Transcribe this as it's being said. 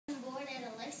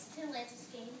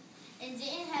and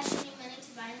didn't have any money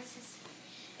to buy an accessory?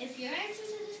 If your answer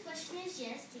to this question is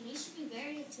yes, then you should be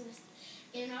very interested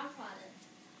in our product.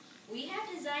 We have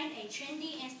designed a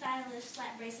trendy and stylish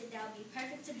slap bracelet that will be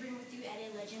perfect to bring with you at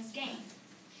a Legends game.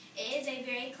 It is a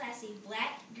very classy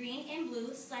black, green, and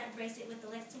blue slap bracelet with the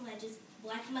Lexington Legends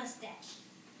black mustache.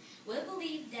 We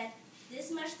believe that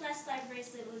this much-class slap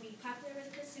bracelet will be popular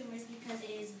with consumers because it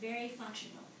is very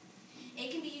functional.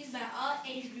 It can be used by all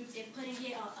age groups and putting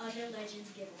it on other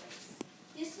Legends giveaways.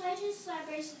 This Legends slap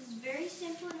bracelet is very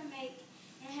simple to make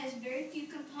and has very few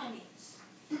components.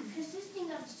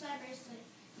 Consisting of the slap bracelet,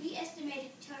 we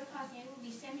estimated the total cost and it will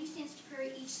be 70 cents per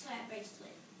each slap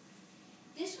bracelet.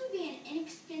 This would be an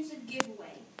inexpensive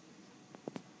giveaway.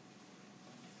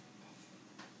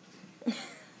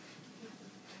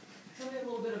 Tell me a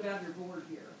little bit about your board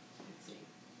here. Let's see.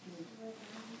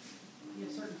 You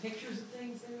have certain pictures of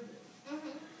things there?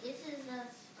 This is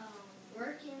us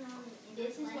working on it.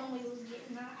 This is when we was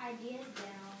getting our ideas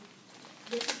down.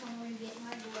 This is when we were getting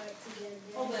our board together.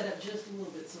 Hold that up just a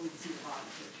little bit so we can see the bottom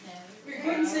picture. There Go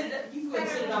ahead and sit it up. You can go ahead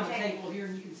and sit it on the table here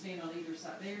and you can stand on either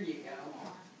side. There you go.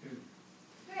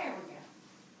 There we go.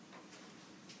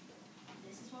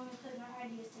 This is when we were putting our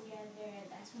ideas together.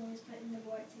 That's when we was putting the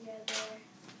board together.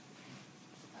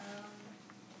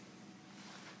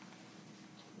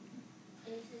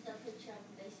 This is a picture of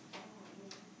baseball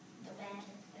with the bat.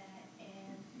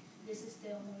 And this is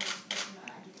still when we was putting our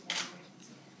ideas together.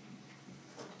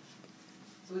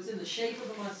 So it's in the shape of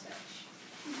a mustache.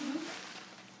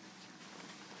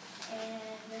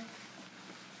 And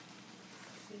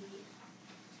see.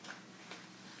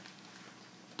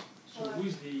 So who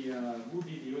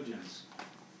be the audience?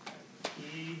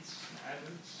 Kids,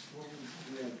 adults, what would be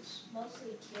the adults?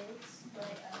 Mostly kids, but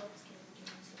adults can get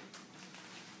into it.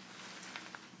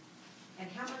 And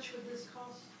how much would this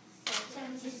cost?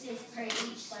 70 cents per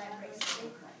each slap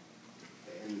bracelet.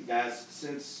 And guys,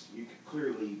 since you could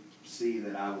clearly see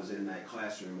that I was in that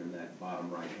classroom in that bottom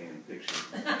right-hand picture,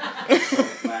 so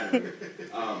flattering,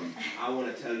 I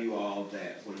want to tell you all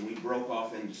that when we broke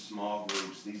off into small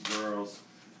groups, these girls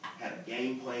had a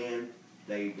game plan.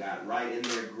 They got right in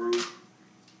their group,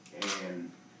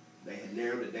 and they had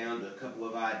narrowed it down to a couple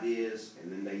of ideas,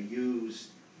 and then they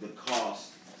used the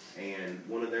cost. And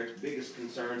one of their biggest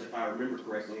concerns, if I remember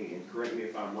correctly, and correct me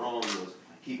if I'm wrong, was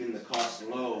keeping the cost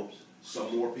low so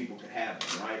more people could have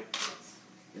them, right?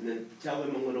 And then tell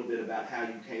them a little bit about how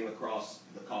you came across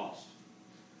the cost.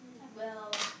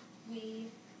 Well, we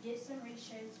did some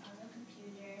research on the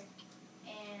computer,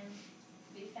 and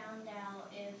we found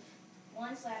out if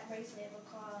one slap bracelet would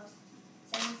cost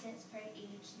 70 cents per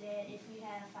each, then if we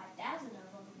have 5,000 of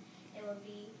them, it would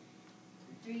be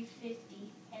 $3.50,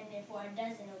 and then for a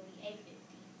dozen, it would be $8.50.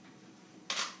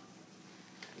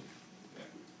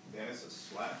 And it's a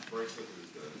slap bracelet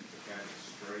with the kind of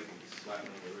straight and slapping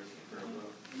on the wrist and curve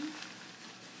up.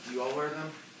 Do you all wear them?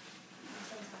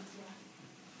 Sometimes, yeah.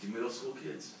 Do middle school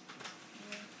kids?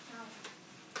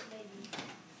 Maybe.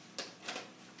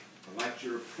 I liked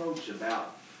your approach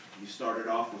about, you started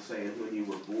off with saying when you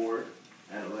were bored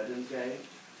at a Legends game.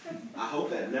 I hope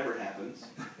that never happens.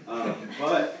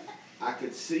 But I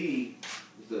could see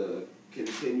the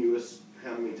continuous,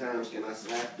 how many times can I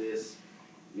slap this,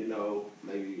 you know,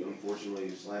 maybe unfortunately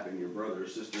slapping your brother or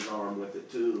sister's arm with it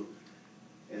too,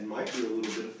 and might be a little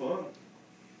bit of fun.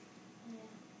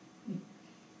 Yeah.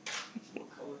 What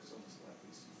colors on the slap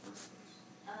piece?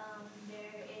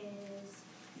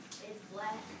 It's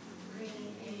black,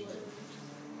 green, and blue.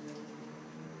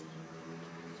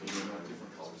 So they're not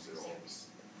different colors at all.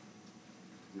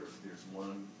 There's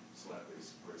one slap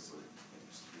base bracelet and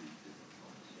there's 3 different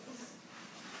colors.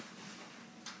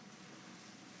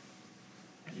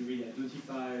 And you will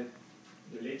identify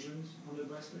the legends on the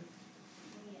bracelet?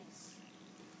 Yes.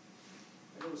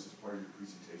 I noticed as part of your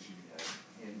presentation you had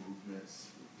hand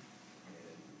movements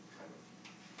and kind of.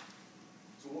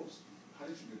 So how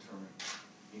did you determine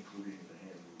including the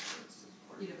hand movements as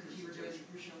part of your Because you were doing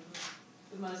presentation? your shoulder,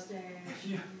 the mustache,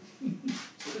 Yeah.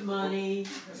 the money.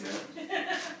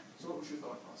 Yeah. So what was your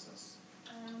thought process?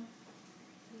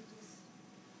 We